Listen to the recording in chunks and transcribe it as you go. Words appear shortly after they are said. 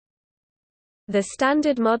The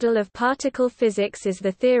Standard Model of particle physics is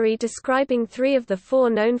the theory describing three of the four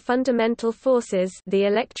known fundamental forces, the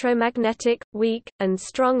electromagnetic, weak, and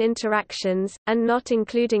strong interactions, and not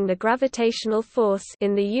including the gravitational force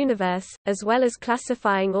in the universe, as well as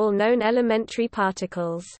classifying all known elementary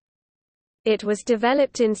particles. It was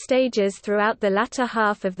developed in stages throughout the latter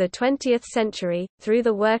half of the 20th century, through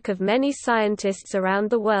the work of many scientists around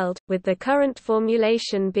the world, with the current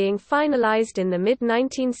formulation being finalized in the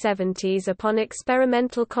mid-1970s upon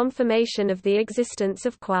experimental confirmation of the existence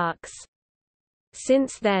of quarks.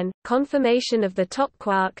 Since then, confirmation of the top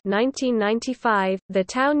quark 1995, the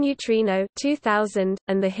tau neutrino 2000,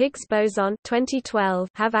 and the Higgs boson 2012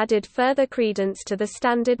 have added further credence to the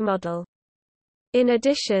Standard Model. In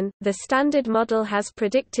addition, the Standard Model has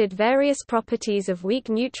predicted various properties of weak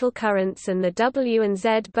neutral currents and the W and Z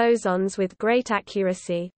bosons with great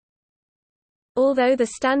accuracy. Although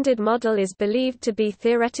the Standard Model is believed to be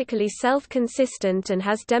theoretically self-consistent and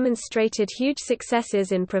has demonstrated huge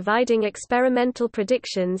successes in providing experimental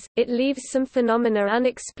predictions, it leaves some phenomena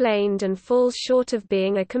unexplained and falls short of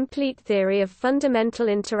being a complete theory of fundamental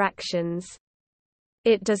interactions.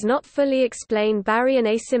 It does not fully explain baryon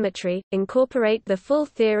asymmetry, incorporate the full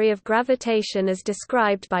theory of gravitation as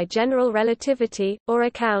described by general relativity, or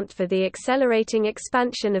account for the accelerating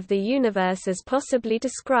expansion of the universe as possibly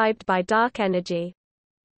described by dark energy.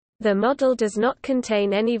 The model does not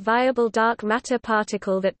contain any viable dark matter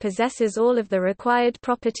particle that possesses all of the required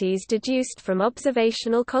properties deduced from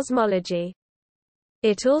observational cosmology.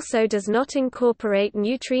 It also does not incorporate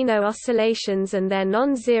neutrino oscillations and their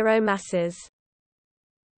non-zero masses.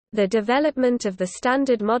 The development of the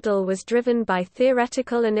Standard Model was driven by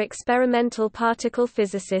theoretical and experimental particle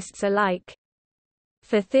physicists alike.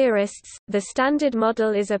 For theorists, the Standard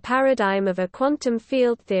Model is a paradigm of a quantum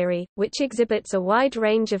field theory, which exhibits a wide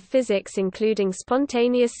range of physics including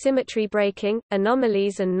spontaneous symmetry breaking,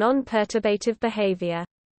 anomalies and non-perturbative behavior.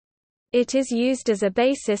 It is used as a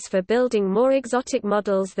basis for building more exotic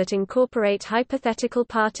models that incorporate hypothetical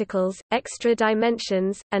particles, extra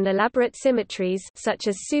dimensions, and elaborate symmetries such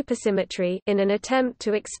as supersymmetry in an attempt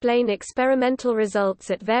to explain experimental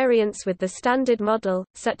results at variance with the Standard Model,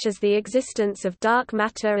 such as the existence of dark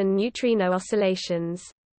matter and neutrino oscillations.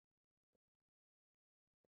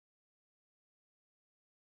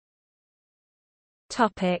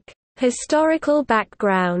 Topic: Historical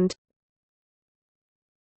background.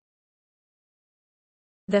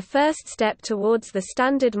 The first step towards the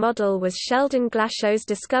Standard Model was Sheldon Glashow's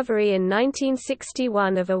discovery in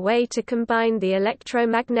 1961 of a way to combine the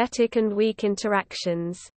electromagnetic and weak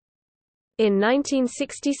interactions. In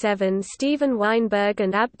 1967, Steven Weinberg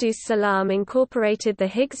and Abdus Salam incorporated the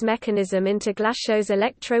Higgs mechanism into Glashow's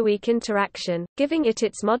Electroweak interaction, giving it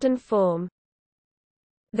its modern form.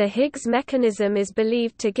 The Higgs mechanism is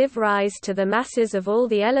believed to give rise to the masses of all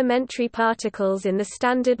the elementary particles in the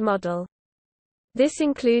Standard Model. This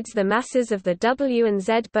includes the masses of the W and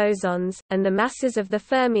Z bosons, and the masses of the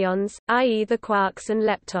fermions, i.e. the quarks and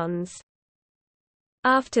leptons.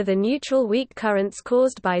 After the neutral weak currents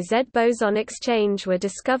caused by Z boson exchange were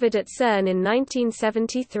discovered at CERN in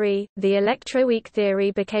 1973, the electroweak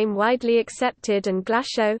theory became widely accepted and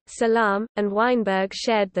Glashow, Salam, and Weinberg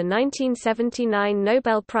shared the 1979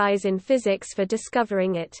 Nobel Prize in Physics for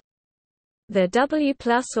discovering it. The W+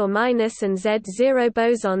 or minus and Z0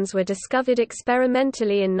 bosons were discovered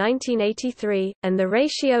experimentally in 1983, and the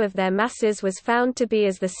ratio of their masses was found to be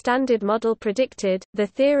as the Standard Model predicted. The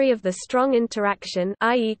theory of the strong interaction,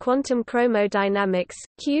 i.e. quantum chromodynamics,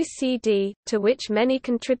 QCD, to which many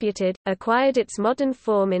contributed, acquired its modern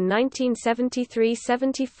form in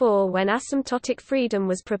 1973–74 when asymptotic freedom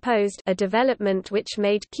was proposed, a development which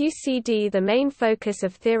made QCD the main focus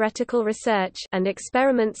of theoretical research, and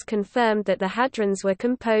experiments confirmed that the hadrons were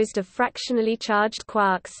composed of fractionally charged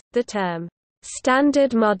quarks. The term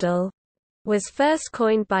Standard Model was first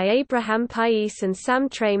coined by Abraham Pais and Sam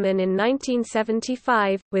Trayman in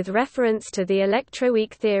 1975, with reference to the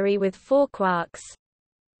electroweak theory with 4 quarks.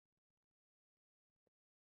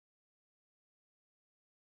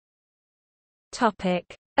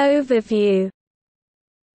 Topic Overview.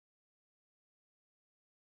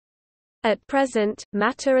 At present,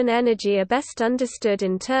 matter and energy are best understood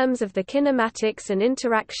in terms of the kinematics and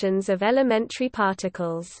interactions of elementary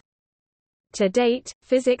particles. To date,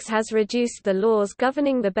 physics has reduced the laws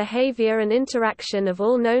governing the behavior and interaction of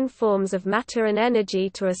all known forms of matter and energy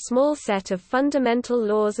to a small set of fundamental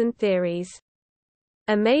laws and theories.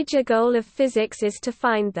 A major goal of physics is to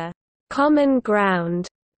find the common ground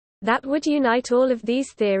That would unite all of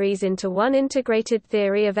these theories into one integrated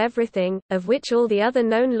theory of everything, of which all the other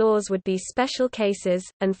known laws would be special cases,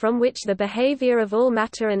 and from which the behavior of all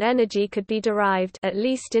matter and energy could be derived, at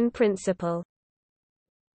least in principle.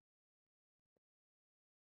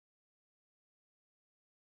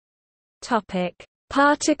 Topic: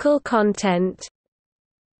 Particle content.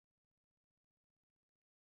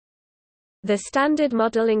 The Standard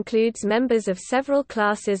Model includes members of several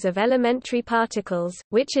classes of elementary particles,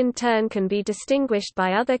 which in turn can be distinguished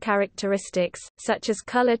by other characteristics, such as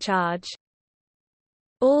color charge.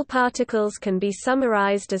 All particles can be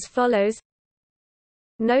summarized as follows.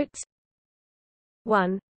 Notes: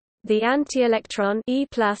 1. The anti-electron E+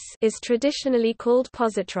 is traditionally called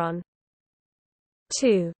positron.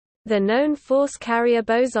 2. The known force carrier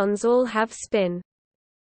bosons all have spin.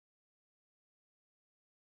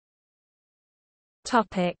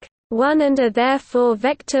 Topic 1 and are therefore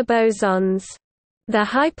vector bosons. The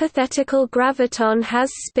hypothetical graviton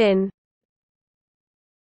has spin.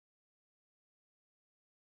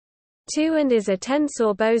 2 and is a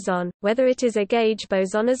tensor boson, whether it is a gauge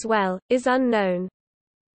boson as well, is unknown.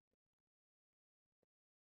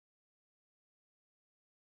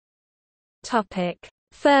 Topic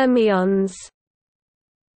Fermions.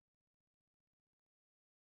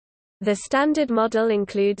 The Standard Model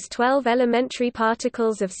includes 12 elementary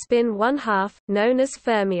particles of spin 1/2, known as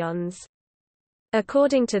fermions.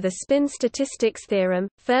 According to the spin statistics theorem,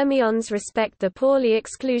 fermions respect the Pauli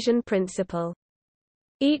exclusion principle.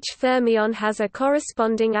 Each fermion has a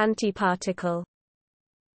corresponding antiparticle.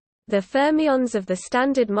 The fermions of the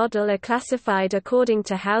Standard Model are classified according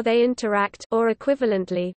to how they interact, or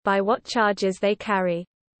equivalently, by what charges they carry.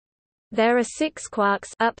 There are 6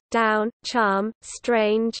 quarks up, down, charm,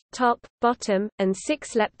 strange, top, bottom, and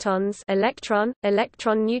 6 leptons electron,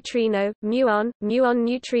 electron neutrino, muon, muon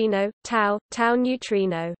neutrino, tau, tau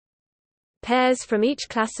neutrino. Pairs from each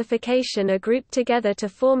classification are grouped together to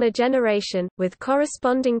form a generation, with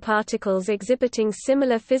corresponding particles exhibiting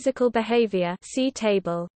similar physical behavior. See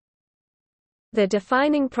table. The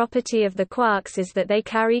defining property of the quarks is that they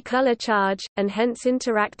carry color charge, and hence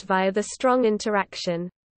interact via the strong interaction.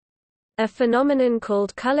 A phenomenon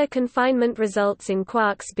called color confinement results in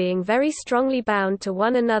quarks being very strongly bound to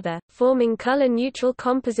one another, forming color-neutral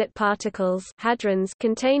composite particles hadrons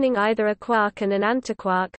containing either a quark and an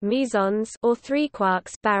antiquark mesons or 3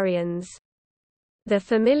 quarks baryons. The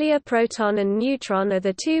familiar proton and neutron are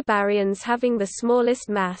the 2 baryons having the smallest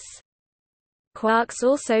mass. Quarks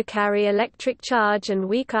also carry electric charge and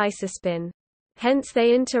weak isospin. Hence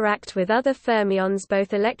they interact with other fermions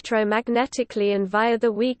both electromagnetically and via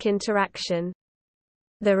the weak interaction.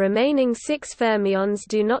 The remaining 6 fermions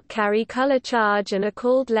do not carry color charge and are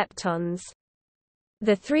called leptons.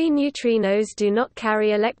 The 3 neutrinos do not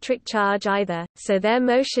carry electric charge either, so their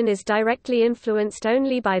motion is directly influenced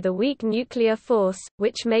only by the weak nuclear force,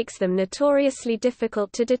 which makes them notoriously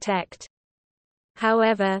difficult to detect.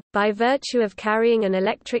 However, by virtue of carrying an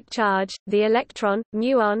electric charge, the electron,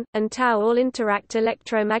 muon, and tau all interact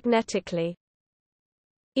electromagnetically.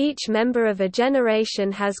 Each member of a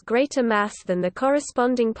generation has greater mass than the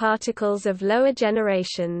corresponding particles of lower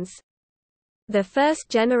generations. The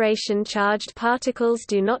first-generation charged particles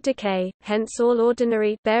do not decay, hence all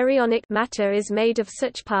ordinary baryonic matter is made of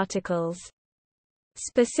such particles.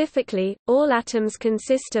 Specifically, all atoms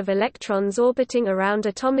consist of electrons orbiting around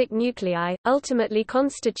atomic nuclei, ultimately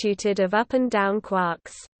constituted of up and down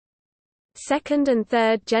quarks. Second- and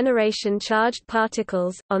third-generation charged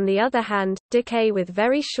particles, on the other hand, decay with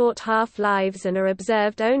very short half-lives and are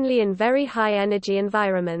observed only in very high-energy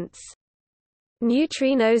environments.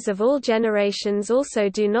 Neutrinos of all generations also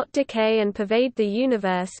do not decay and pervade the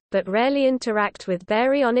universe, but rarely interact with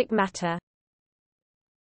baryonic matter.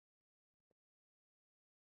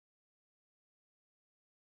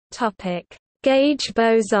 Gauge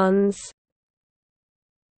bosons.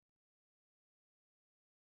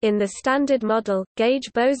 In the Standard Model,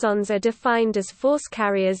 gauge bosons are defined as force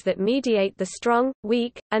carriers that mediate the strong,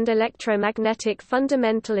 weak, and electromagnetic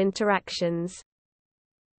fundamental interactions.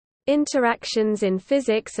 Interactions in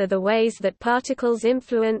physics are the ways that particles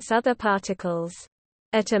influence other particles.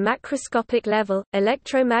 At a macroscopic level,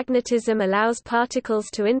 electromagnetism allows particles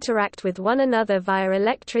to interact with one another via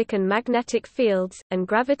electric and magnetic fields, and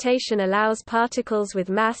gravitation allows particles with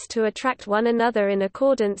mass to attract one another in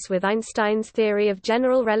accordance with Einstein's theory of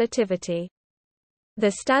general relativity.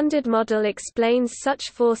 The Standard Model explains such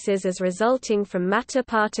forces as resulting from matter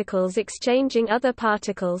particles exchanging other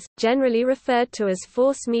particles, generally referred to as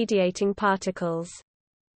force-mediating particles.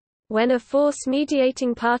 When a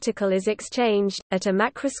force-mediating particle is exchanged, at a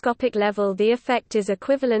macroscopic level the effect is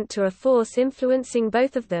equivalent to a force influencing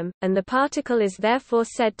both of them, and the particle is therefore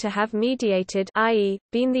said to have mediated, i.e.,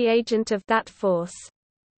 been the agent of, that force.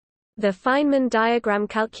 The Feynman diagram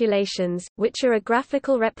calculations, which are a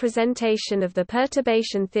graphical representation of the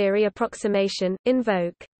perturbation theory approximation,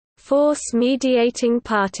 invoke force-mediating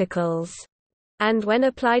particles, and when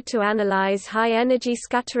applied to analyze high-energy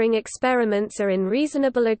scattering experiments are in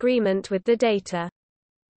reasonable agreement with the data.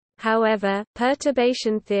 However,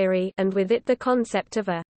 perturbation theory, and with it the concept of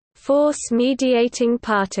a force-mediating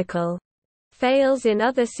particle, fails in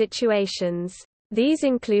other situations. These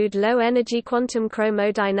include low-energy quantum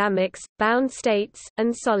chromodynamics, bound states,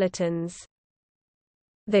 and solitons.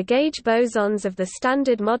 The gauge bosons of the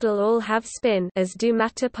Standard Model all have spin, as do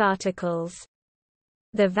matter particles.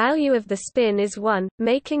 The value of the spin is 1,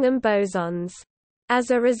 making them bosons.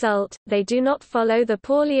 As a result, they do not follow the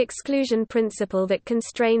Pauli exclusion principle that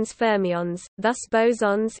constrains fermions, thus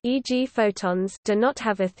bosons, e.g. photons, do not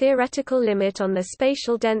have a theoretical limit on the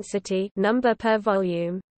spatial density number per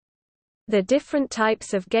volume. The different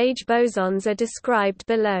types of gauge bosons are described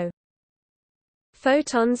below.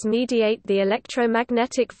 Photons mediate the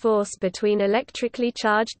electromagnetic force between electrically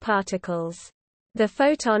charged particles. The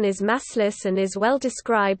photon is massless and is well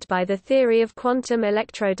described by the theory of quantum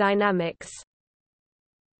electrodynamics.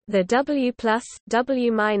 The W+,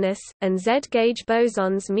 W-, and Z-gauge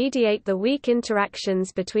bosons mediate the weak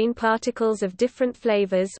interactions between particles of different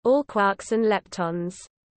flavors, all quarks and leptons.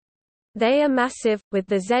 They are massive, with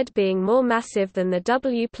the Z being more massive than the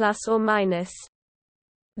W+ or minus.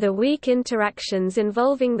 The weak interactions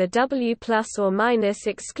involving the W+ or minus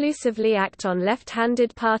exclusively act on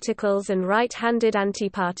left-handed particles and right-handed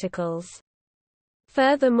antiparticles.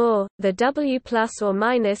 Furthermore, the W+ or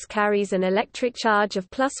minus carries an electric charge of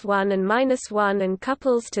 +1 and -1 and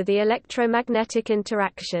couples to the electromagnetic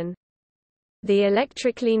interaction. The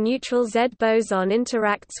electrically neutral Z boson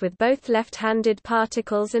interacts with both left-handed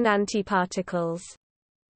particles and antiparticles.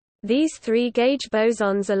 These three gauge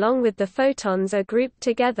bosons along with the photons are grouped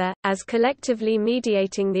together, as collectively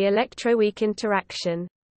mediating the electroweak interaction.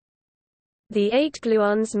 The 8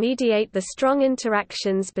 gluons mediate the strong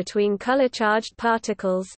interactions between color-charged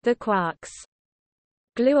particles, the quarks.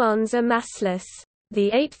 Gluons are massless.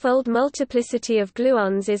 The 8-fold multiplicity of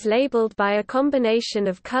gluons is labeled by a combination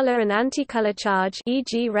of color and anticolor charge,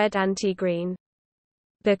 e.g. red antigreen.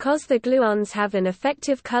 Because the gluons have an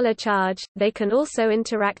effective color charge, they can also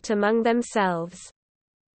interact among themselves.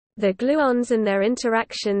 The gluons and their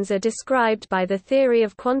interactions are described by the theory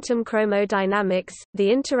of quantum chromodynamics.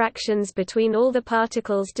 The interactions between all the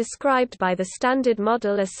particles described by the Standard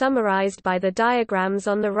Model are summarized by the diagrams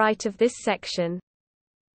on the right of this section.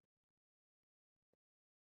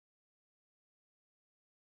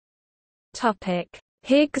 Topic: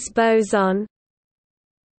 Higgs boson.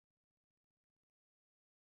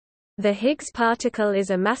 The Higgs particle is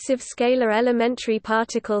a massive scalar elementary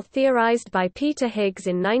particle theorized by Peter Higgs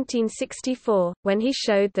in 1964, when he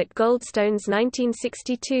showed that Goldstone's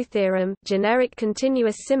 1962 theorem, generic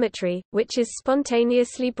continuous symmetry, which is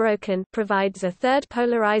spontaneously broken, provides a third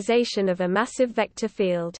polarization of a massive vector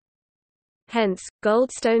field. Hence,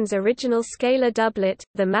 Goldstone's original scalar doublet,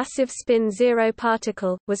 the massive spin-zero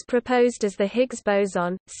particle, was proposed as the Higgs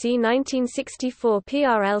boson. See 1964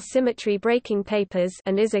 PRL symmetry breaking papers,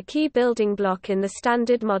 and is a key building block in the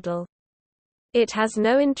Standard Model. It has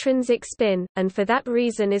no intrinsic spin, and for that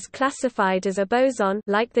reason is classified as a boson,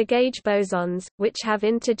 like the gauge bosons, which have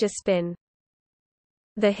integer spin.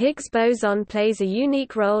 The Higgs boson plays a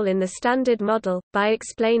unique role in the Standard Model, by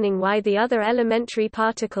explaining why the other elementary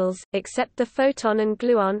particles, except the photon and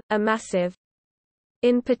gluon, are massive.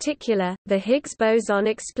 In particular, the Higgs boson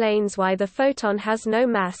explains why the photon has no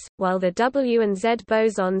mass, while the W and Z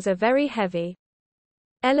bosons are very heavy.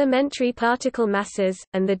 Elementary particle masses,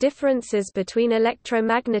 and the differences between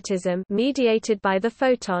electromagnetism mediated by the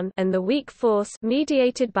photon and the weak force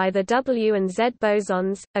mediated by the W and Z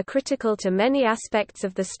bosons, are critical to many aspects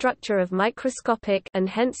of the structure of microscopic and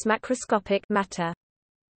hence macroscopic matter.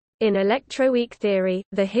 In electroweak theory,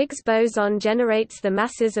 the Higgs boson generates the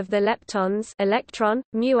masses of the leptons, electron,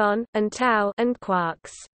 muon, and tau, and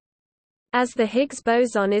quarks. As the Higgs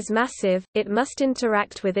boson is massive, it must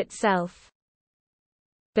interact with itself.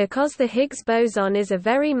 Because the Higgs boson is a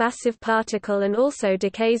very massive particle and also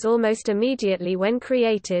decays almost immediately when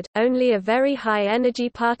created, only a very high-energy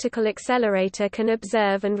particle accelerator can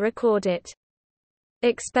observe and record it.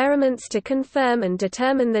 Experiments to confirm and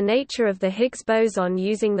determine the nature of the Higgs boson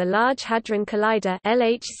using the Large Hadron Collider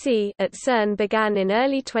 (LHC) at CERN began in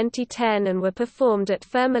early 2010 and were performed at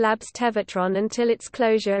Fermilab's Tevatron until its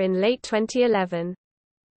closure in late 2011.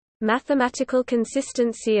 Mathematical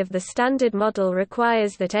consistency of the Standard Model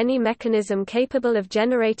requires that any mechanism capable of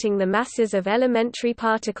generating the masses of elementary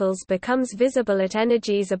particles becomes visible at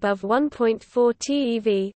energies above 1.4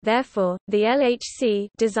 TeV. Therefore, the LHC,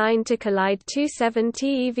 designed to collide two 7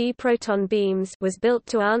 TeV proton beams, was built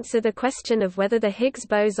to answer the question of whether the Higgs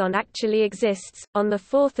boson actually exists. On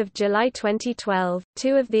 4 July 2012,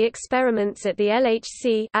 two of the experiments at the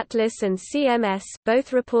LHC, Atlas and CMS,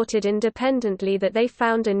 both reported independently that they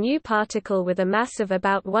found a new particle with a mass of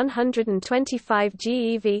about 125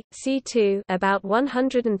 GeV, C2, about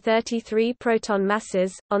 133 proton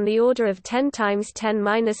masses, on the order of 10 ×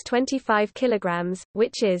 10⁻25 kilograms,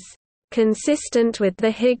 which is consistent with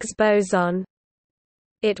the Higgs boson.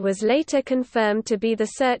 It was later confirmed to be the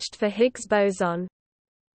searched for Higgs boson.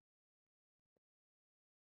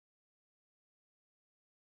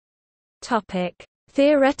 Topic: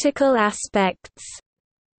 Theoretical aspects.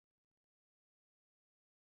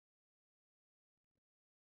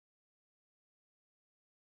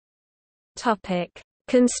 Topic: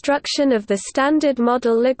 Construction of the Standard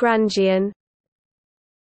Model Lagrangian.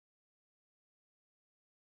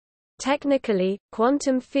 Technically,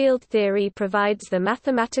 quantum field theory provides the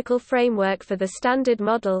mathematical framework for the Standard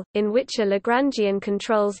Model, in which a Lagrangian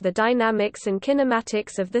controls the dynamics and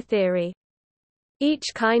kinematics of the theory. Each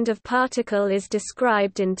kind of particle is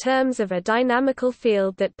described in terms of a dynamical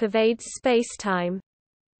field that pervades space-time.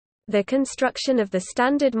 The construction of the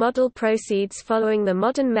Standard Model proceeds following the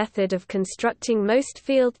modern method of constructing most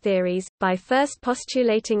field theories, by first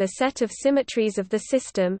postulating a set of symmetries of the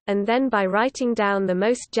system, and then by writing down the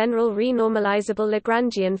most general renormalizable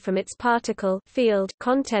Lagrangian from its particle field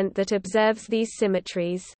content that observes these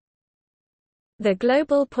symmetries. The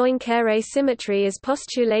global Poincare symmetry is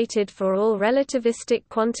postulated for all relativistic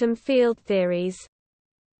quantum field theories.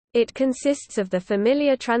 It consists of the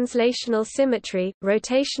familiar translational symmetry,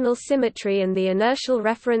 rotational symmetry and the inertial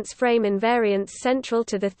reference frame invariance central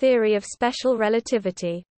to the theory of special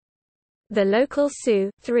relativity. The local SU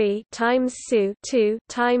 3 times SU 2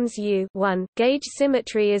 times U 1 gauge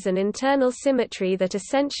symmetry is an internal symmetry that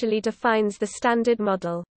essentially defines the Standard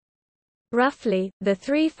Model. Roughly, the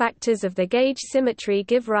three factors of the gauge symmetry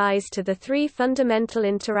give rise to the three fundamental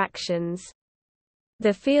interactions.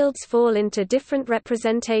 The fields fall into different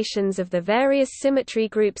representations of the various symmetry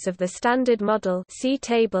groups of the Standard Model. See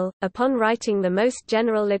table. Upon writing the most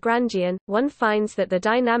general Lagrangian, one finds that the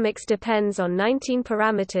dynamics depends on 19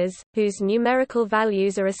 parameters, whose numerical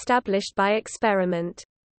values are established by experiment.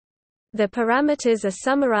 The parameters are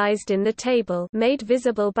summarized in the table made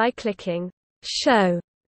visible by clicking Show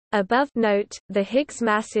above. Note, the Higgs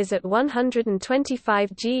mass is at 125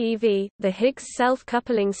 GeV, the Higgs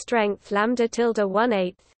self-coupling strength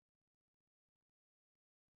λ1/8.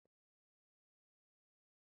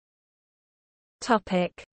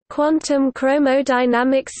 Topic: Quantum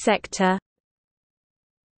chromodynamics sector.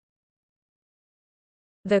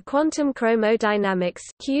 The quantum chromodynamics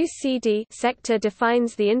 (QCD) sector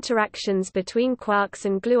defines the interactions between quarks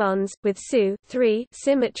and gluons, with SU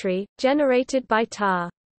symmetry, generated by TAR.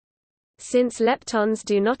 Since leptons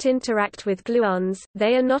do not interact with gluons,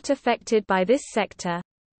 they are not affected by this sector.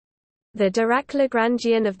 The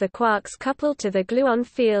Dirac-Lagrangian of the quarks coupled to the gluon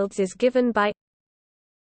fields is given by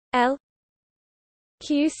L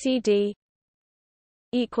QCD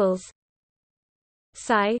equals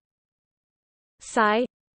psi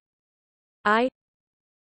I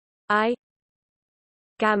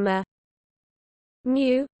gamma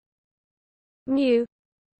mu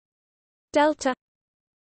delta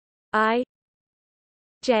I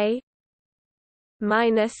J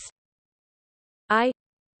minus I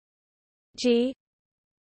G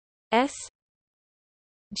S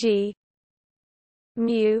G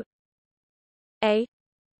mu A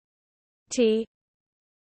T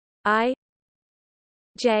I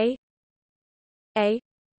J A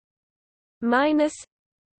minus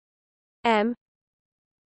M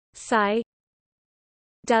psi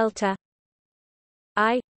delta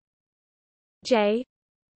I J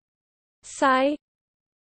psi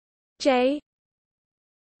J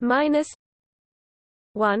minus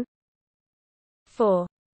 1 4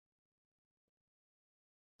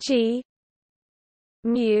 G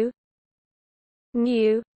mu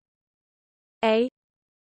A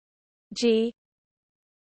G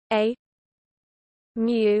A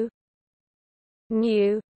mu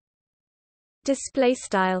Display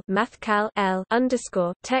style mathcal L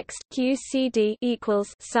underscore text QCD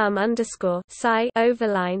equals sum underscore psi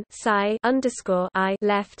overline psi underscore I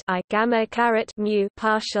left I gamma caret mu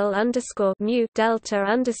partial underscore mu delta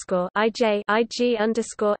underscore IJ IG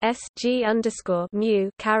underscore S G underscore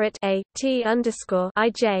mu caret A T underscore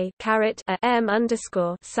IJ caret A M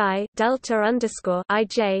underscore psi delta underscore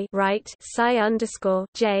IJ right psi underscore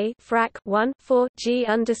J frac 1 4 G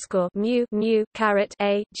underscore mu caret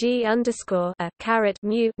A G underscore a caret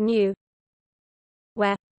mu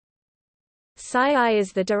where psi I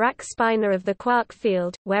is the Dirac-Spiner of the quark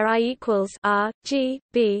field, where I equals R G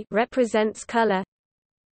B represents color.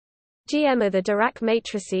 Gm are the Dirac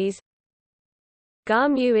matrices. Ga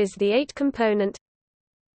mu is the 8-component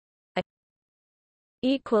A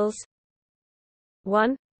equals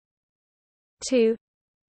 1 2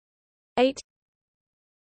 8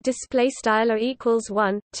 display style equals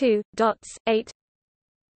 1 2 dots 8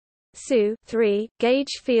 SU 3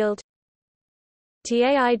 gauge field.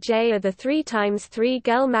 TAIJ are the 3 times 3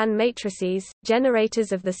 Gell-Mann matrices,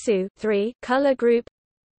 generators of the SU 3 color group.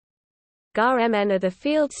 Ga-Mn are the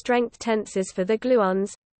field strength tensors for the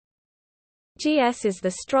gluons. GS is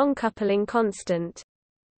the strong coupling constant.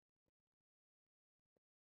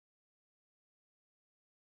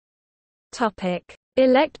 Topic: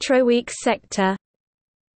 Electroweak sector.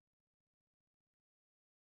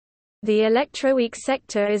 The electroweak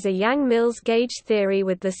sector is a Yang-Mills gauge theory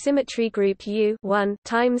with the symmetry group U 1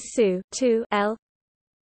 times SU 2 L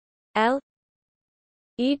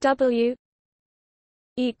EW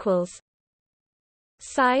equals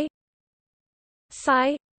psi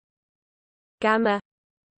gamma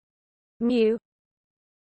mu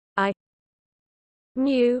I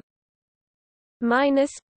mu minus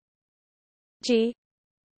G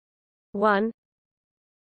 1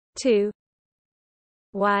 2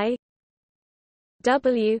 Y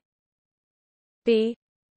W B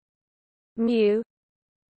mu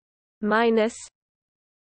minus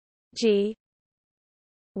G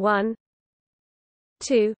 1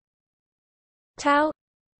 2 tau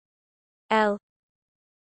L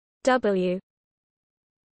W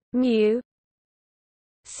mu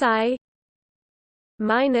psi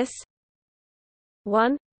minus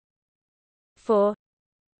 1 4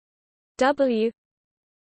 W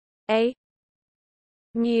A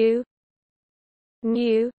mu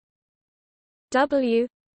W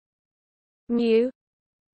mu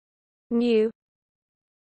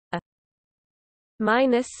a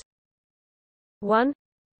minus 1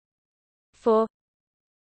 4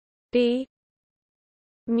 B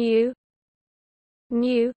mu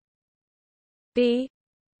B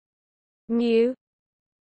mu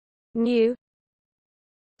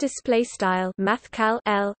display style mathcal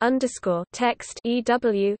L underscore text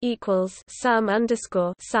EW equals sum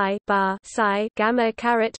underscore psi bar psi gamma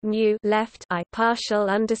caret mu left I partial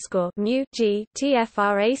underscore mu G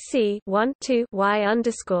TFRAC 1 2 Y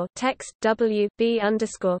underscore text W B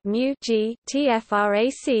underscore mu G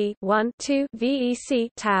TFRAC 1 2 VEC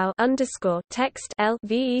tau underscore text L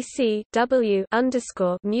VEC W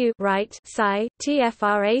underscore mu right psi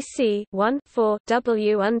TFRAC 1 4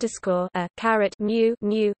 W underscore a caret mu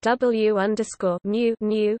W underscore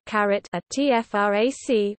mu caret a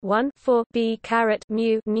TFRAC 1 4 B caret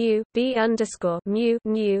mu B underscore mu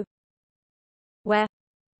where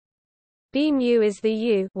B mu is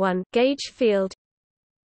the U1 gauge field.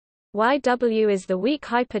 YW is the weak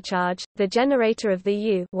hypercharge, the generator of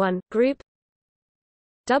the U1 group.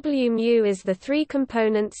 W mu is the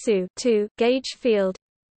 3-component SU2 gauge field.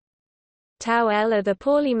 Tau L are the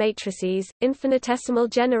Pauli matrices, infinitesimal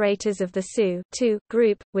generators of the SU2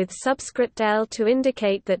 group, with subscript L to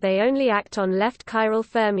indicate that they only act on left chiral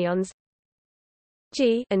fermions.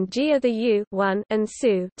 G and G are the U1 and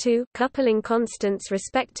SU2 coupling constants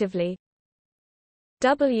respectively.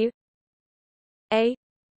 W A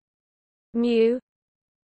mu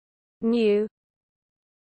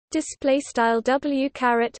display style W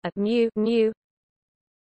caret a mu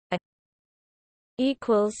a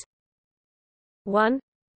equals 1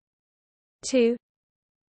 2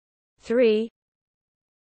 3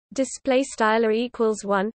 display style equals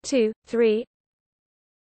 1 2 3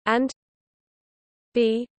 and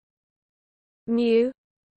B mu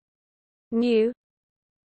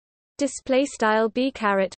display style B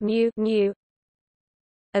caret mu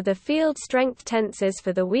are the field strength tensors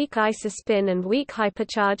for the weak isospin and weak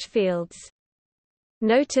hypercharge fields.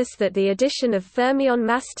 Notice that the addition of fermion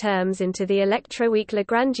mass terms into the electroweak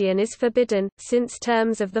Lagrangian is forbidden, since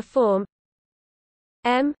terms of the form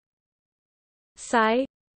m psi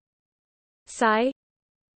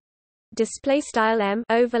display style m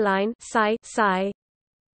overline psi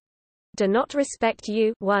do not respect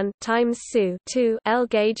U 1 times SU 2 L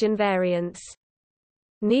gauge invariance.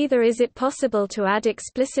 Neither is it possible to add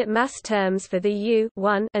explicit mass terms for the U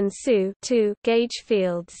 1 and SU 2 gauge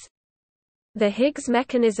fields. The Higgs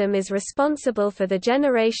mechanism is responsible for the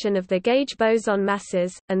generation of the gauge boson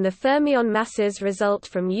masses, and the fermion masses result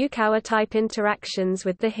from Yukawa-type interactions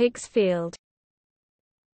with the Higgs field.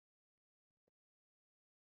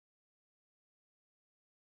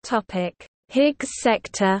 Higgs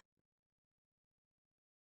sector.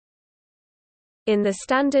 In the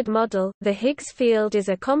Standard Model, the Higgs field is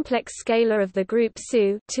a complex scalar of the group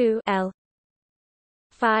SU 2 L.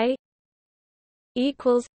 Phi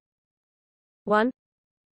equals 1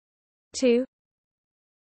 2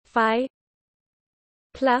 Phi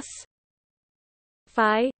plus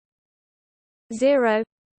Phi 0.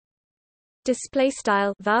 Display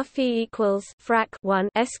style var phi equals frac 1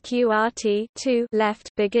 sqrt 2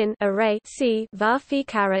 left begin array c var phi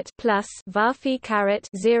caret plus var phi caret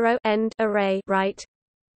 0 end array right,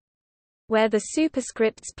 where the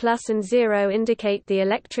superscripts plus and 0 indicate the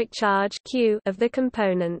electric charge q of the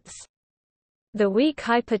components. The weak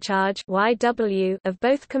hypercharge YW of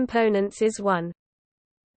both components is 1.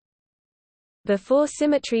 Before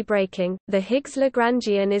symmetry breaking, the Higgs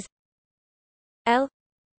Lagrangian is L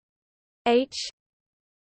H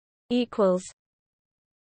equals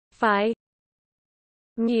Phi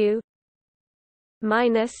mu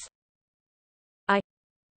minus I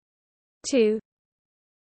 2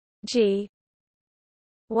 G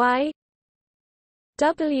Y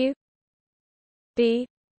W B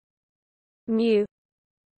mu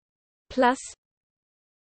plus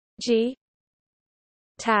G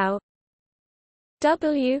tau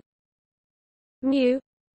W mu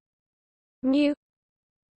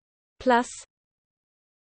plus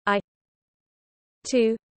I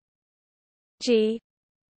 2 G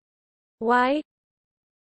Y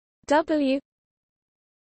W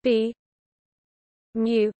B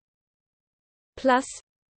mu plus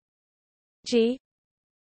G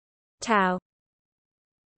tau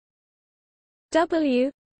W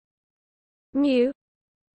mu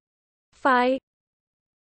Phi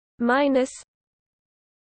minus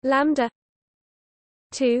lambda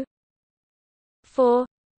 2 4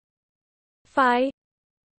 Phi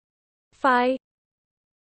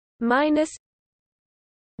minus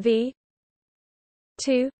V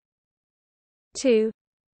 2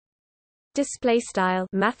 display style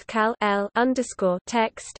mathcal L underscore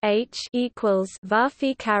text H equals var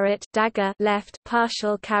phi caret dagger left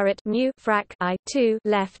partial caret mu frac I 2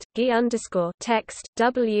 left G underscore text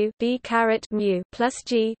W B caret mu plus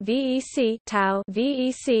G VEC tau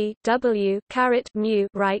VEC W caret mu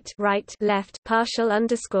right left partial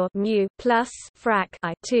underscore mu plus frac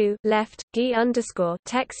I 2 left G underscore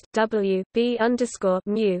text W B underscore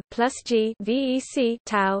mu plus G VEC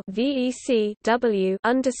tau VEC W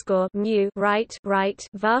underscore mu right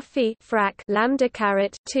var phi frac lambda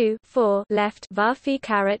caret 2 4 left var phi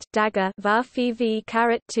caret dagger var phi v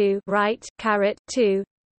caret 2 right caret 2,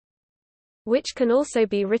 which can also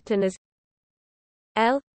be written as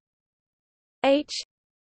L H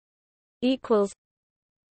equals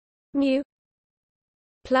mu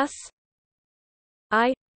plus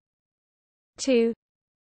I 2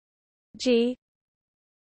 G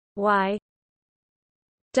Y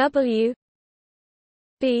W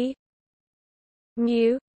B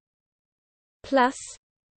mu plus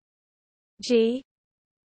G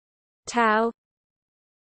tau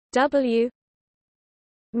W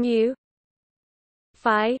mu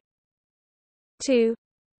Phi 2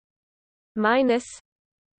 minus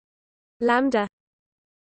lambda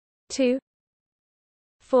 2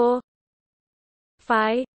 4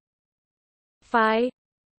 Phi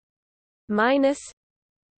minus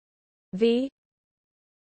V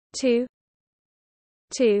 2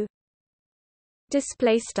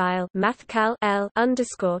 display style mathcal L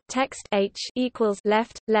underscore text H equals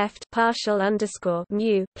left partial underscore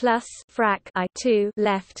mu plus frac I 2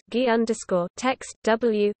 left G underscore text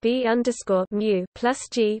W B underscore mu plus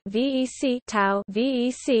G VEC tau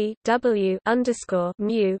VEC W underscore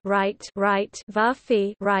mu right var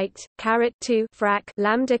phi right caret 2 frac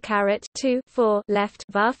lambda caret 2 4 left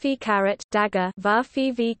var phi caret dagger var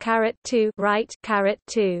phi V caret 2 right caret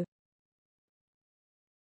 2.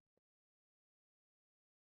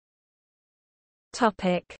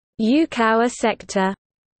 Yukawa sector.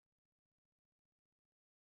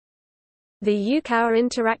 The Yukawa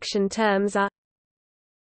interaction terms are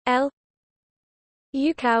L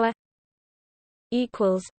Yukawa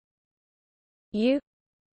equals U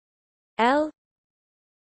L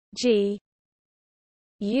G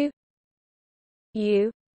U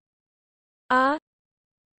U R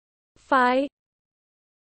Phi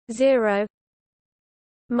 0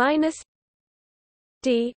 minus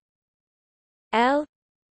d L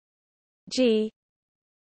G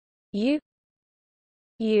U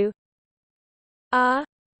U R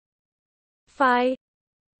phi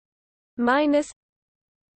minus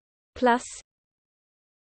plus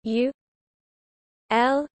U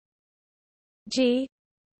L G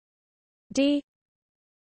D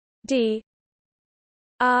D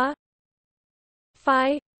R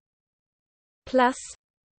phi plus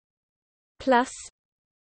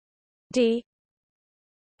D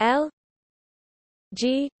L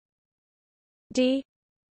G D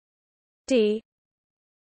D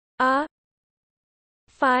R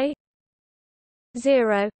phi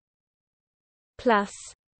 0 plus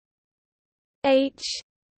H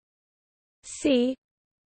C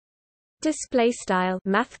display style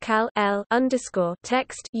mathcal L underscore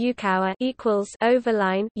text Yukawa equals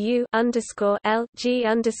overline U underscore L G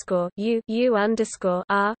underscore U underscore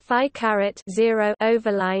R phi caret 0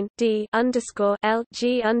 overline D underscore L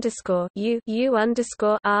G underscore U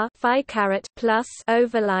underscore R phi caret plus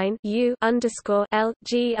overline U underscore L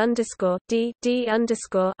G underscore D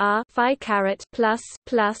underscore R phi caret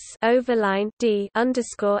plus overline D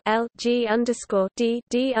underscore L G underscore D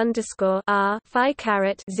underscore R phi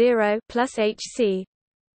caret 0 plus HC,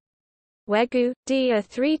 where GU, D are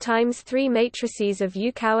 3 times 3 matrices of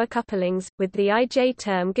Yukawa couplings, with the IJ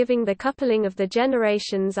term giving the coupling of the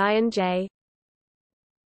generations I and J.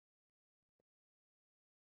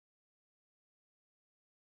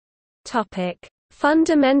 Topic: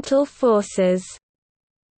 Fundamental forces.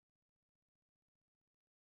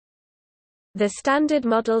 The Standard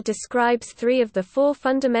Model describes 3 of the 4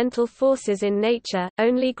 fundamental forces in nature,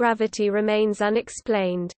 only gravity remains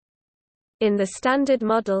unexplained. In the Standard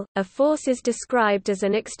Model, a force is described as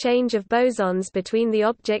an exchange of bosons between the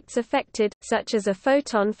objects affected, such as a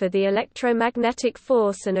photon for the electromagnetic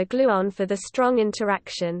force and a gluon for the strong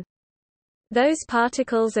interaction. Those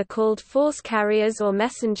particles are called force carriers or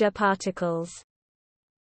messenger particles.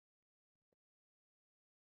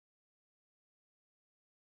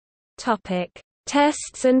 Topic: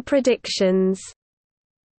 Tests and predictions.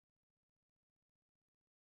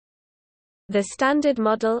 The Standard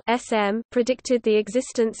Model (SM) predicted the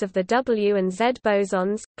existence of the W and Z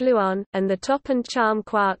bosons, gluon, and the top and charm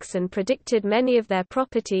quarks and predicted many of their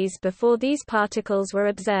properties before these particles were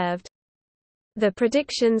observed. The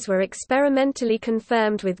predictions were experimentally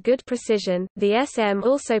confirmed with good precision. The SM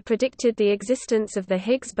also predicted the existence of the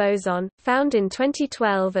Higgs boson, found in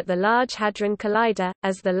 2012 at the Large Hadron Collider,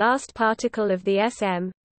 as the last particle of the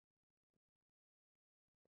SM.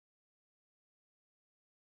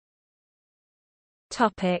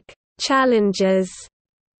 Topic: Challenges.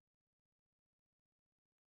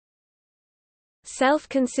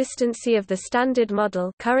 Self-consistency of the Standard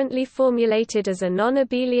Model, currently formulated as a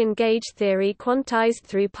non-abelian gauge theory quantized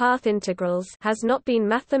through path integrals, has not been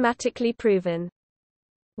mathematically proven.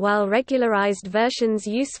 While regularized versions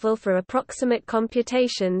useful for approximate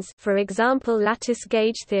computations, for example lattice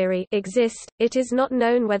gauge theory, exist, it is not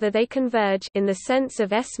known whether they converge in the sense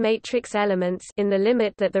of S-matrix elements in the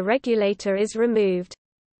limit that the regulator is removed.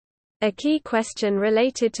 A key question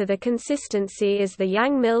related to the consistency is the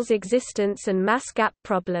Yang-Mills existence and mass gap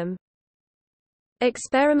problem.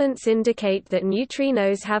 Experiments indicate that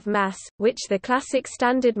neutrinos have mass, which the classic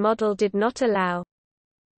Standard Model did not allow.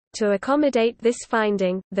 To accommodate this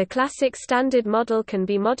finding, the classic Standard Model can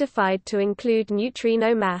be modified to include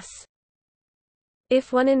neutrino mass.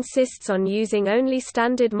 If one insists on using only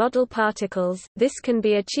Standard Model particles, this can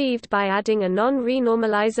be achieved by adding a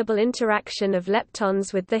non-renormalizable interaction of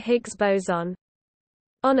leptons with the Higgs boson.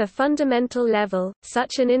 On a fundamental level,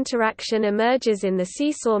 such an interaction emerges in the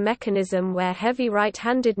seesaw mechanism where heavy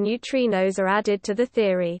right-handed neutrinos are added to the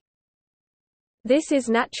theory. This is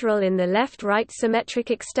natural in the left-right symmetric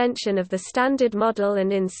extension of the Standard Model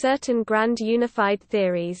and in certain grand unified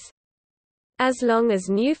theories. As long as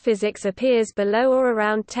new physics appears below or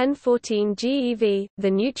around 1014 GeV,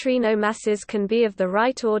 the neutrino masses can be of the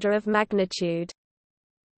right order of magnitude.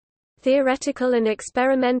 Theoretical and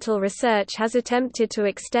experimental research has attempted to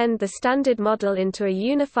extend the Standard Model into a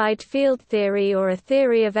unified field theory or a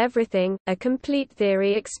theory of everything, a complete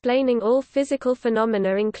theory explaining all physical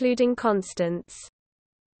phenomena including constants.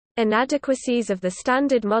 Inadequacies of the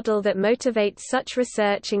Standard Model that motivate such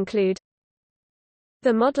research include: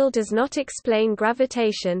 the model does not explain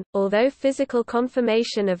gravitation, although physical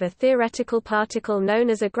confirmation of a theoretical particle known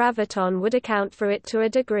as a graviton would account for it to a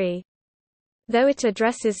degree. Though it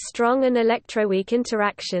addresses strong and electroweak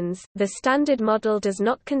interactions, the Standard Model does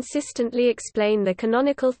not consistently explain the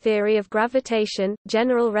canonical theory of gravitation,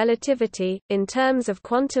 general relativity, in terms of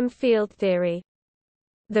quantum field theory.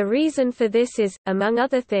 The reason for this is, among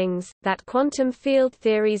other things, that quantum field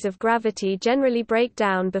theories of gravity generally break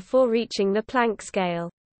down before reaching the Planck scale.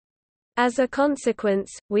 As a consequence,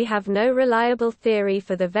 we have no reliable theory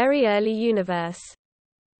for the very early universe.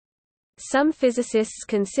 Some physicists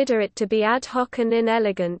consider it to be ad hoc and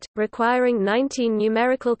inelegant, requiring 19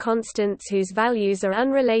 numerical constants whose values are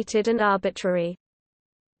unrelated and arbitrary.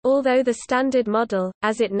 Although the Standard Model,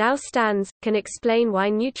 as it now stands, can explain why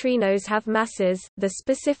neutrinos have masses, the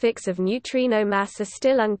specifics of neutrino mass are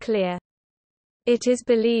still unclear. It is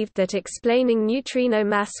believed that explaining neutrino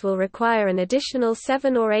mass will require an additional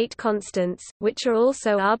 7 or 8 constants, which are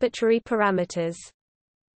also arbitrary parameters.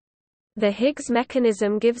 The Higgs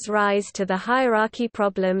mechanism gives rise to the hierarchy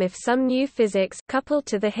problem if some new physics coupled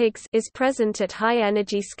to the Higgs is present at high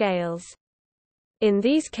energy scales. In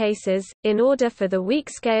these cases, in order for the weak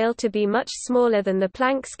scale to be much smaller than the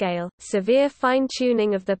Planck scale, severe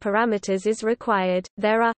fine-tuning of the parameters is required.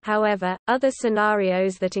 There are, however, other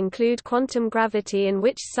scenarios that include quantum gravity in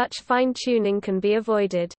which such fine-tuning can be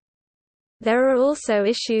avoided. There are also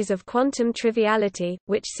issues of quantum triviality,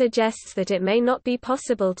 which suggests that it may not be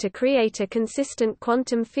possible to create a consistent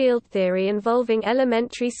quantum field theory involving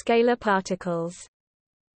elementary scalar particles.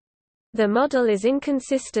 The model is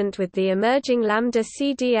inconsistent with the emerging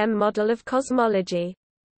lambda-CDM model of cosmology.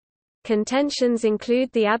 Contentions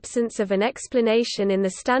include the absence of an explanation in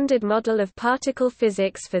the Standard Model of particle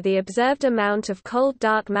physics for the observed amount of cold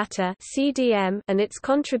dark matter (CDM) and its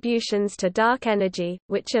contributions to dark energy,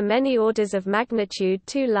 which are many orders of magnitude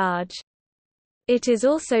too large. It is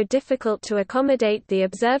also difficult to accommodate the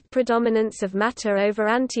observed predominance of matter over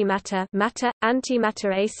antimatter,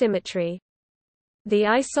 matter-antimatter asymmetry. The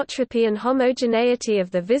isotropy and homogeneity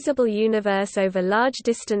of the visible universe over large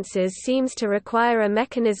distances seems to require a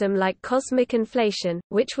mechanism like cosmic inflation,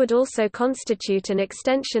 which would also constitute an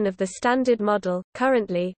extension of the Standard Model.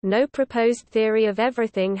 Currently, no proposed theory of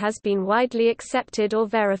everything has been widely accepted or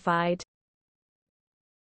verified.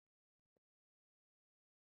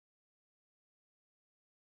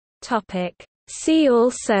 Topic: See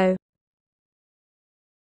also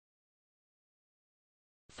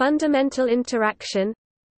fundamental interaction,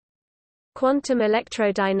 quantum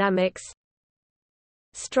electrodynamics,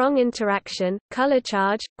 strong interaction, color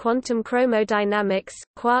charge, quantum chromodynamics,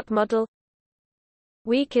 quark model,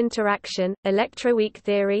 weak interaction, electroweak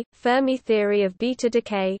theory, Fermi theory of beta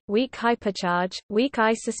decay, weak hypercharge, weak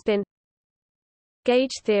isospin,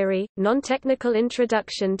 gauge theory, non-technical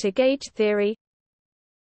introduction to gauge theory,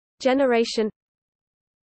 generation,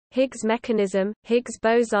 Higgs mechanism, Higgs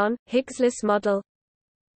boson, Higgsless model,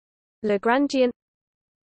 Lagrangian,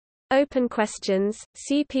 open questions,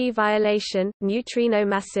 CP violation, neutrino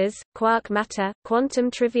masses, quark matter, quantum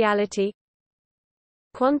triviality,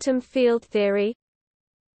 quantum field theory,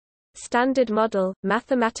 Standard Model,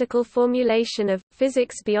 mathematical formulation of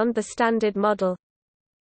physics beyond the Standard Model.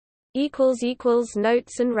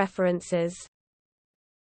 Notes and references